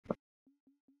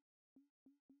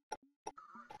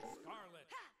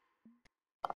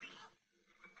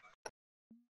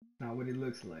Not what it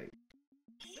looks like.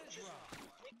 Sidra.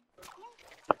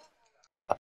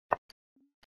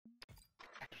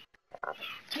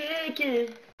 Kick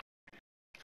it.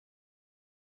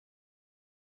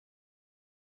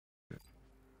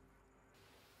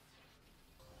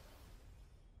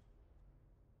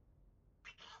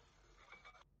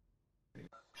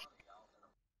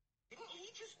 Didn't he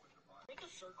just make a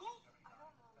circle?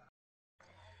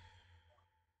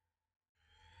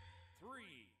 3,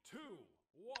 2,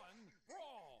 1,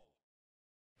 brawl!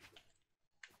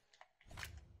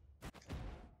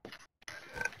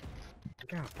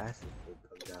 Look how fast this thing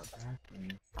comes out.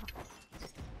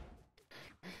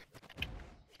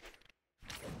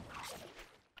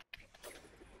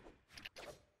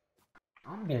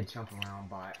 I'm getting jumped around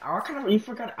by. I kind of you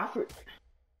forgot. I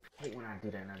hate when I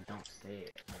do that and I don't say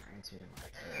it when I answer it in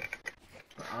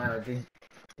my head.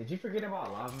 Did you forget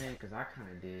about Lava Man? Cause I kind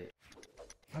of did.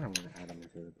 I don't want to add him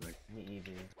into the break. Me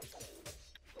either.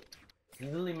 He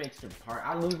really makes the part.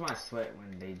 I lose my sweat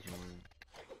when they join.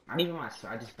 Not even my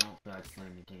sweat. I just don't feel like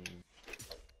playing the game.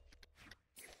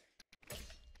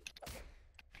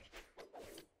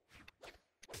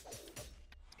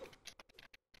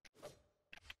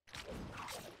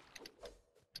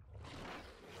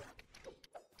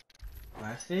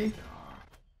 Classic?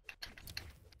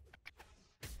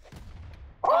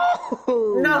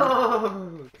 Oh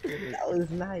No! That was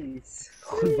nice.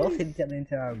 We both hit each other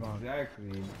into our bomb.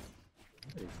 Exactly.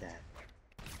 What is that?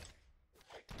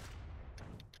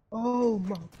 Oh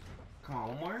my! Come on,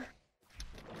 one more?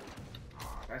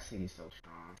 Oh, that city's so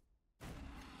strong.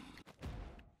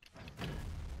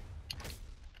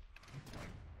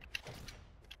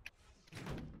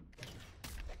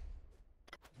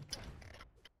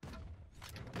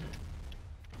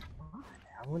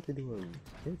 I want to do a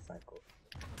spin cycle.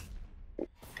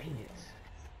 Dang it.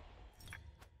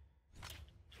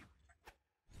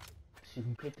 She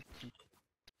can pick the cheek.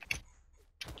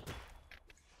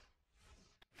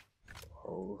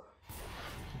 Oh.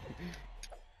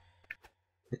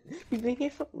 You making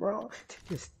something wrong?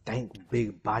 Just thank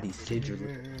big body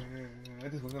Sidra. I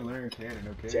just want to learn canon,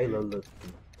 okay? J-Lo look.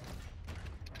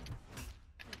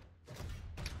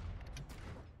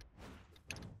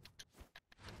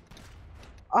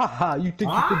 Aha! You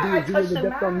think you could do a zero to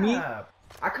depth on me?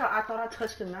 I thought I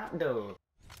touched the map though.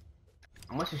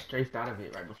 I must have strafed out of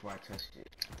it right before I touched it.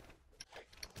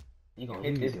 You gonna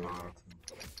hit this bomb,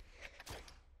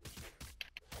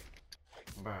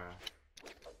 bruh.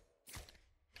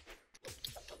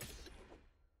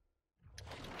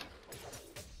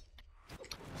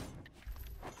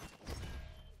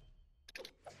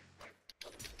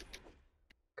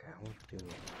 Okay, I want to do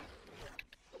it.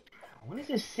 When is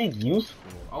this sig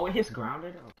useful? Oh, it hits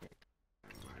grounded? Okay.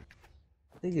 Never mind.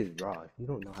 I think it's raw. If you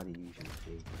don't know how to use your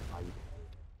thing,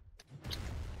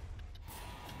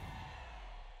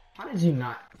 How did you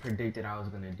not predict that I was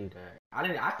gonna do that?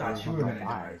 I thought you were gonna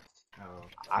die. Oh.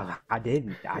 I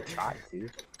didn't. I tried to.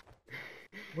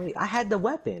 Wait, I had the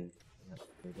weapon.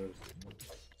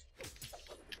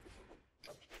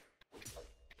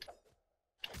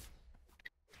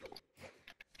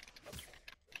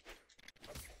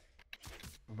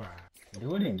 Bruh,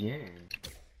 do it again.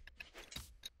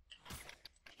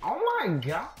 Oh my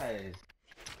gosh!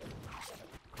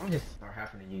 I'm just start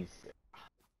having to use it.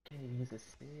 Can't even use a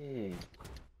sig.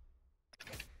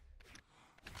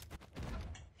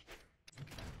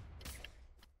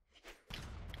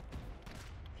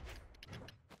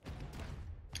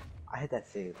 I had that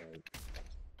save. Like,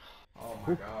 Oh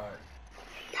my god.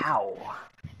 cow.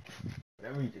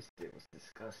 Whatever you just did was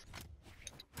disgusting.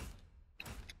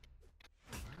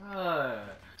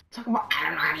 Talk about I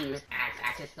don't know how to use axe.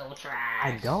 Axe is so trash.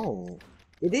 I don't.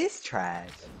 It is trash.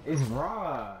 It's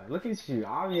raw. Look at you,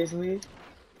 obviously.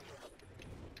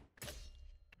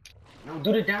 No,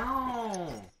 do the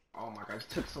down. Oh my god, it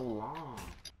took so long.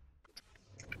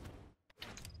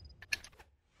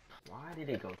 Why did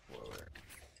it go forward?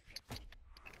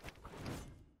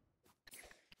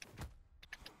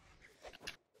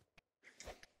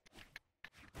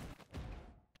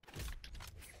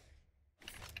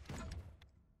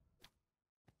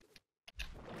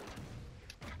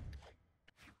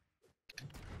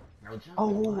 No jump. Oh,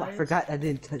 What? I forgot I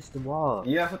didn't touch the wall.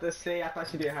 Yeah, I was about to say, I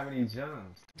thought you didn't have any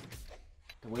jumps.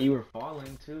 The way you were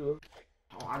falling, too.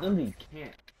 Oh, I literally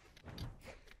can't.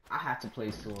 I have to play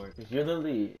sword, because you're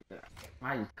literally...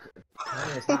 My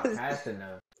turn is not fast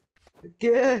enough.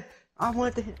 Good. I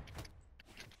wanted to hit.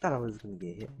 Thought I was gonna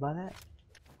get hit by that.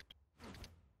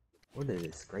 What a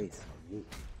disgrace on me.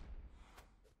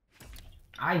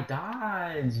 I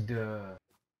dodged.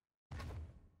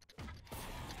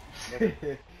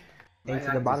 Aim Might to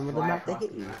the not bottom just of the fly map to across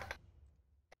hit the you. map.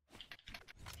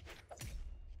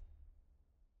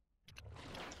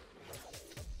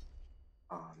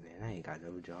 Oh man, I ain't got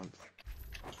no jumps.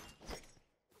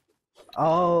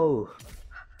 Oh,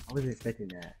 I wasn't expecting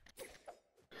that.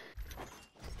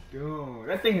 Dude,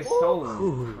 that thing is so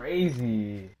Ooh.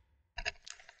 crazy.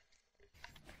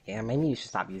 Yeah, maybe you should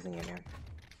stop using it, man.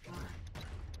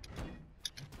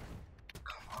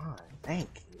 Come on, thank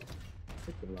you.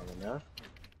 Took you long enough.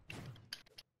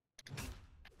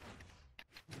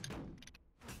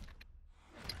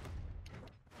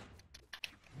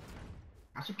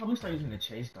 I should probably start using the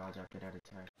chase dodge after that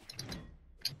attack.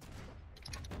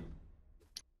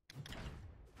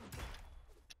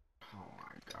 Oh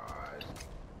my god.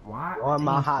 Why? Want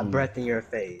my Thank hot you. breath in your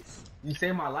face. You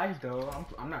saved my life though.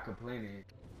 I'm not complaining.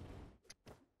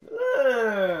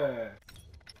 Ugh.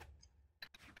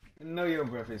 I know your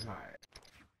breath is hot.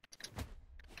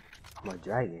 I'm a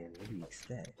dragon. What do you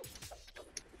expect?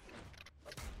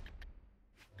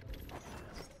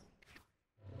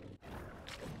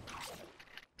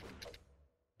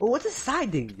 Well, what does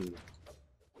side dig do?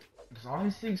 Does all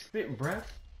these things spit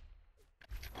breath?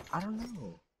 I don't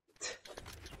know.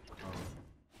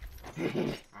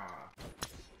 Oh. Ah.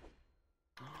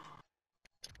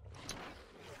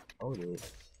 Oh, dude.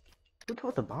 Who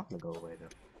told the bomb to go away though?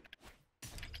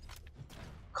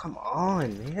 Come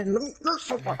on, man. Let me look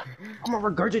so far. I'm gonna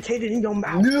regurgitate it in your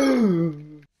mouth. No.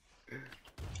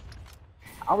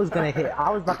 I was about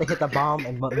to hit the bomb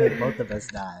and make both of us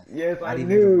die. Yes, Not I even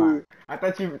knew. lie. I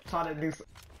thought you were trying to do.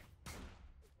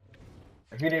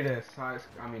 If you did a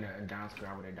down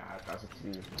square, I would have died. That's what you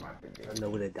was about to I do. don't know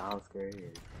what a down square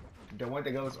is. The one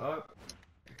that goes up,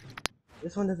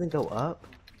 This one doesn't go up.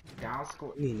 down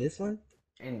square, You mean this one?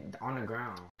 and on the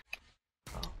ground.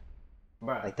 Oh,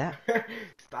 Bruh. like that?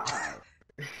 Stop.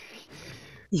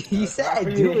 You said Stop for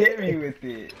you do to hit me it. with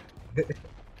it.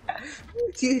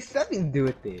 What you expect me to do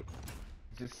with it?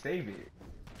 Just save it.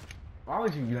 Why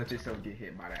would you let yourself get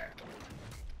hit by that?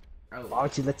 Oh. Why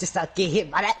don't you let yourself get hit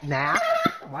by that now?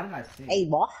 Why did I see? Hey,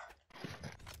 boy.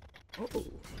 Oh.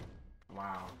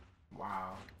 Wow.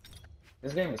 Wow.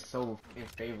 This game is so in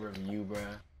favor of you,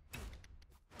 bruh.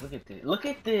 Look at this. Look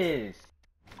at this.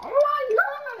 Oh my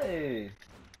god.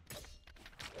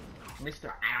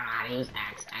 Mr. I don't know how to use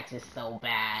Axe. Axe is so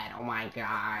bad. Oh my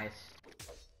gosh.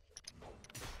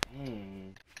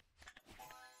 Dang.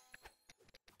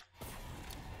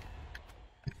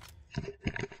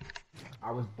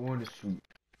 I was born to shoot.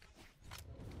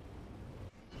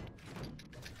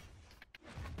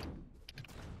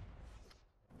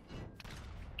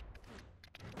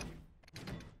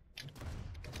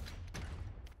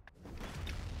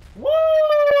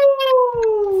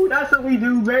 Woo! That's what we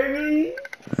do, baby!